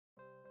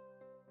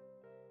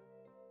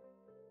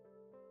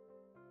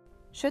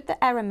Should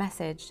the error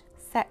message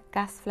 "Set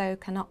gas flow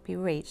cannot be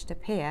reached"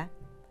 appear,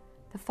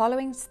 the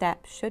following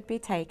steps should be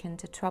taken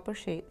to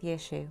troubleshoot the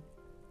issue.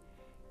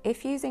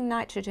 If using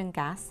nitrogen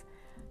gas,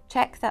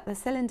 check that the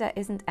cylinder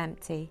isn't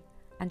empty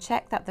and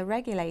check that the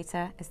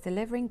regulator is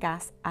delivering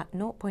gas at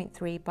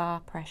 0.3 bar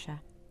pressure.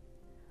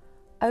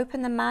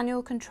 Open the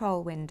manual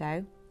control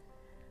window.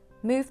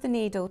 Move the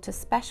needle to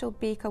special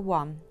beaker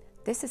 1.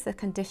 This is the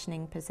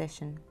conditioning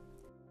position.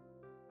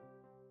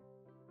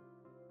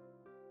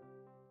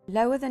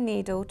 Lower the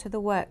needle to the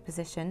work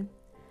position.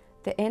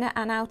 The inner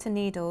and outer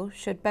needle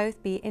should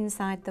both be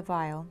inside the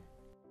vial.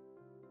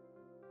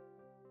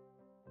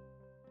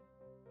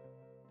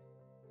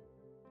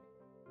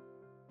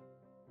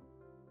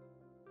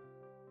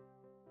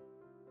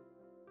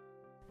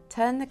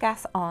 Turn the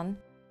gas on.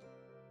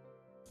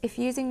 If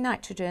using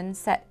nitrogen,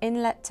 set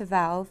inlet to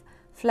valve,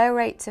 flow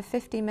rate to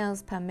 50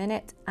 mL per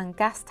minute and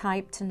gas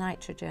type to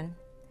nitrogen.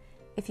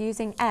 If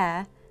using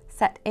air,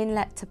 set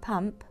inlet to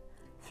pump,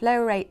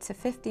 flow rate to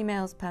 50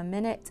 mL per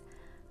minute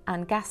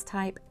and gas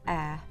type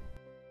air.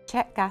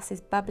 Check gas is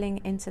bubbling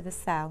into the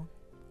cell.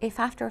 If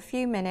after a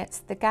few minutes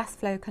the gas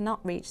flow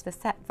cannot reach the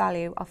set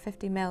value of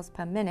 50 mL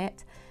per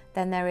minute,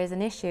 then there is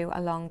an issue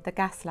along the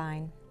gas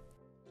line.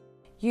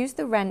 Use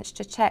the wrench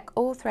to check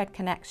all thread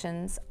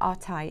connections are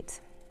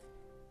tight.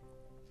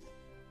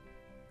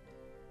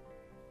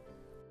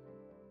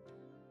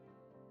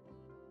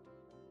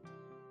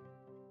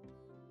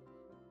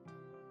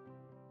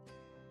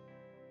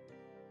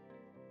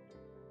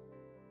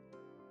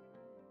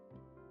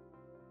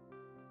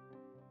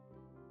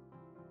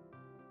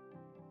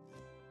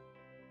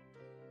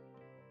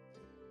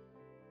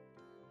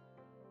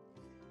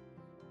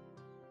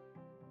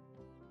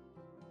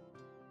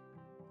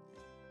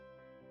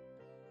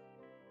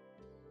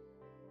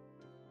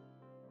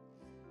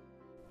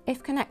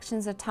 If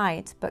connections are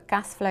tight but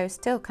gas flow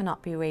still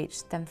cannot be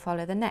reached, then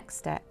follow the next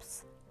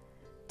steps.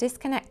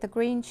 Disconnect the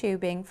green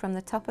tubing from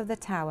the top of the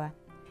tower.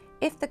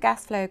 If the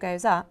gas flow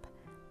goes up,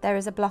 there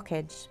is a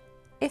blockage.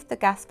 If the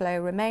gas flow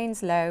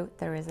remains low,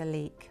 there is a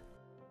leak.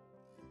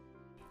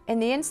 In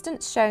the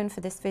instance shown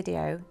for this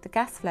video, the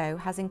gas flow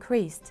has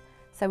increased,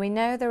 so we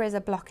know there is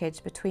a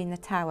blockage between the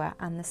tower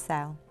and the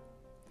cell.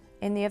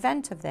 In the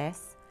event of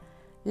this,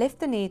 lift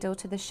the needle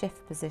to the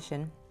shift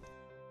position.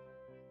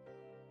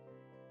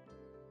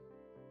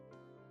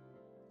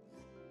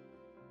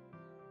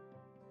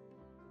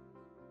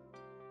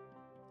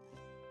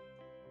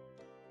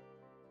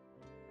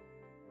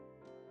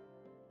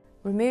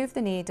 Remove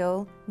the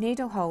needle,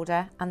 needle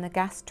holder and the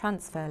gas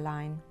transfer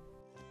line.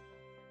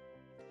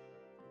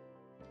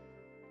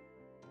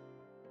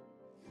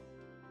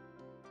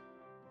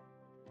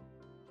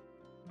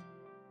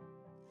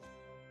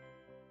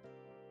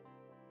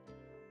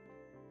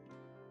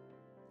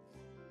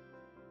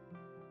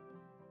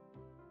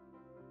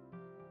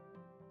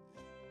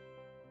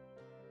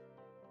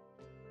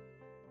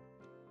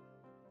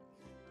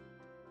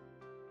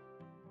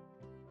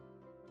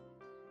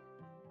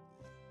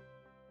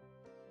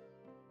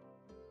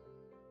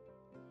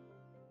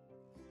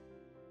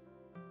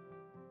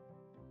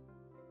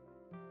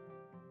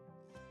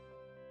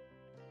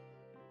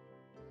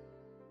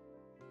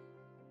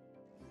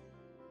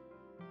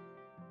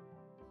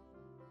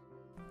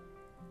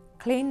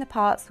 Clean the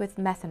parts with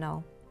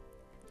methanol.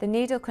 The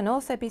needle can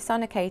also be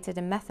sonicated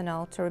in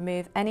methanol to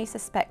remove any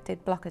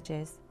suspected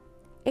blockages.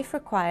 If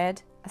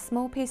required, a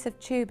small piece of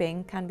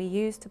tubing can be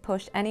used to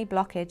push any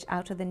blockage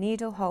out of the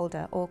needle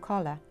holder or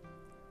collar.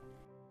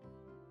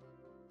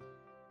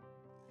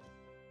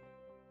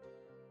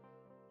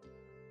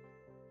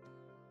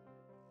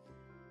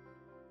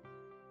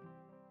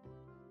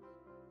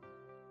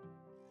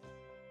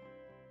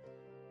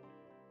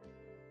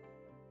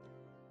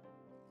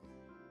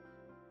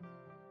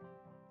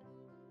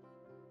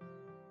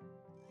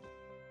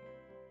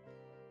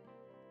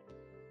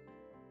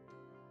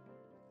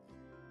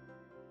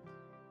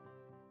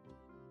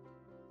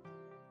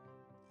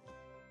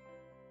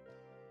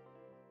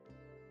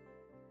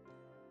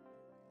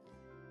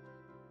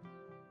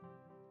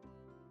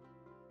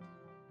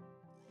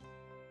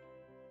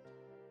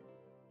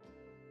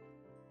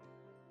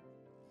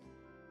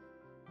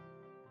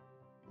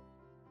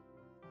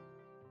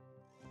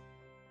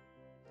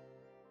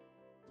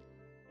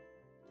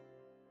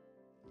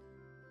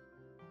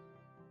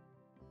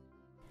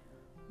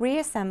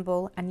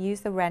 Reassemble and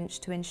use the wrench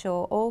to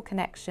ensure all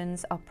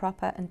connections are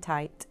proper and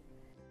tight.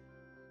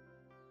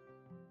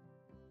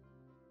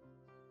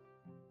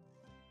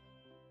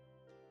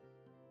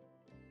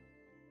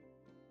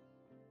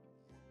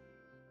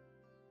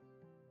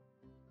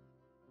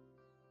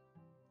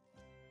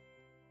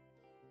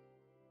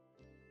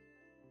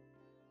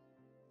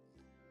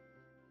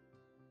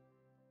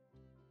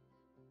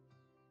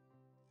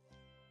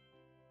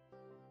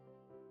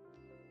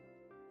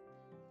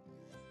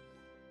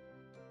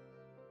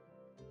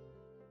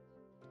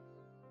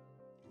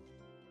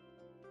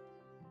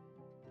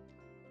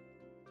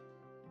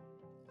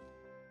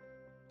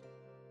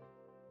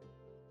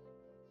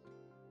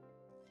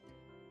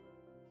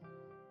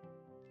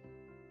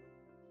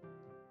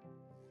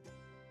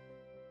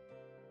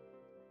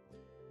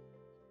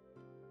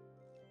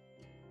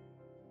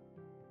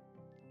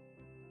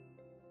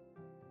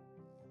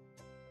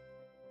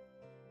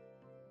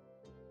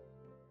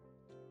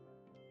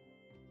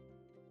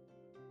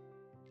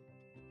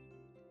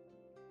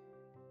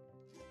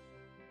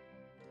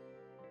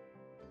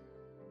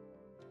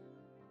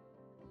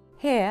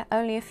 Here,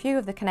 only a few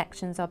of the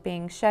connections are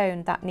being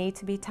shown that need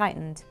to be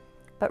tightened,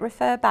 but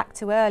refer back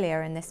to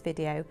earlier in this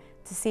video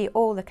to see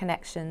all the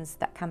connections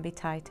that can be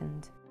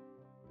tightened.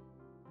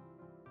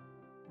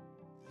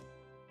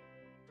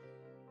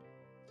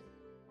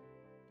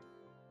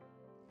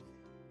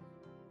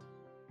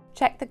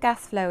 Check the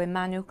gas flow in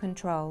manual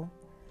control.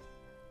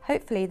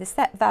 Hopefully the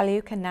set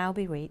value can now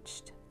be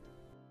reached.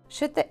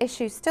 Should the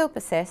issue still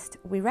persist,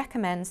 we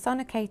recommend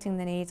sonicating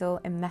the needle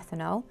in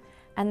methanol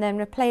and then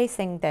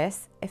replacing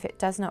this if it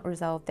does not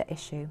resolve the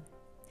issue.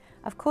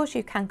 Of course,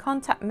 you can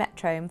contact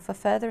Metrohm for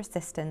further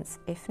assistance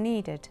if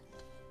needed.